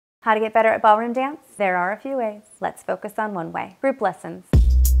How to get better at ballroom dance? There are a few ways. Let's focus on one way. Group lessons.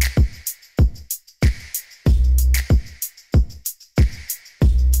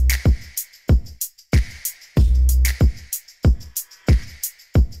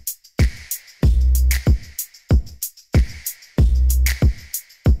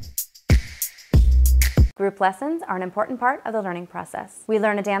 Group lessons are an important part of the learning process. We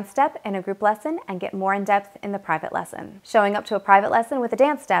learn a dance step in a group lesson and get more in depth in the private lesson. Showing up to a private lesson with a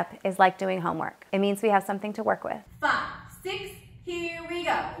dance step is like doing homework. It means we have something to work with. 5, 6, here we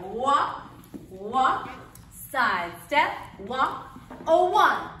go. Walk, walk, side step, walk. Oh,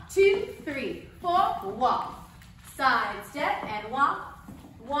 1, 2, 3, 4, walk. Side step and walk,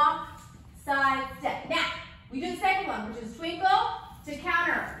 walk, side step. Now, we do the second one, which is twinkle to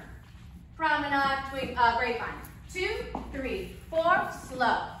counter. Promenade, grapevine. 2, 3, 4,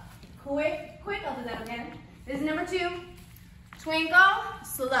 slow. Quick, quick, I'll do that again. This is number 2. Twinkle,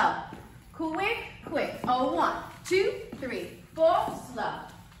 slow. Quick, quick. Oh, 1, 2, 3, 4, slow.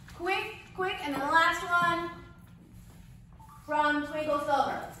 Quick, quick, and then the last one from Twinkle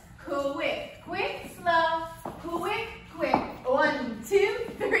Silver. Quick, quick, slow. Quick, quick. 1, 2,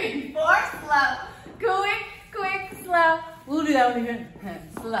 3, 4, slow. Quick, quick, slow. We'll do that one again.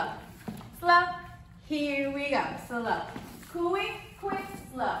 Slow. Slow, here we go, slow. Quick, quick,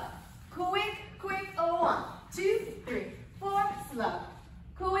 slow. Quick, quick, oh, 1, 2, 3, 4, slow.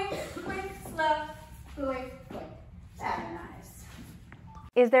 Quick, quick, slow. Quick, quick. Very nice.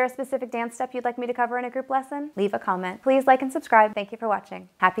 Is there a specific dance step you'd like me to cover in a group lesson? Leave a comment. Please like and subscribe. Thank you for watching.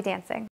 Happy dancing.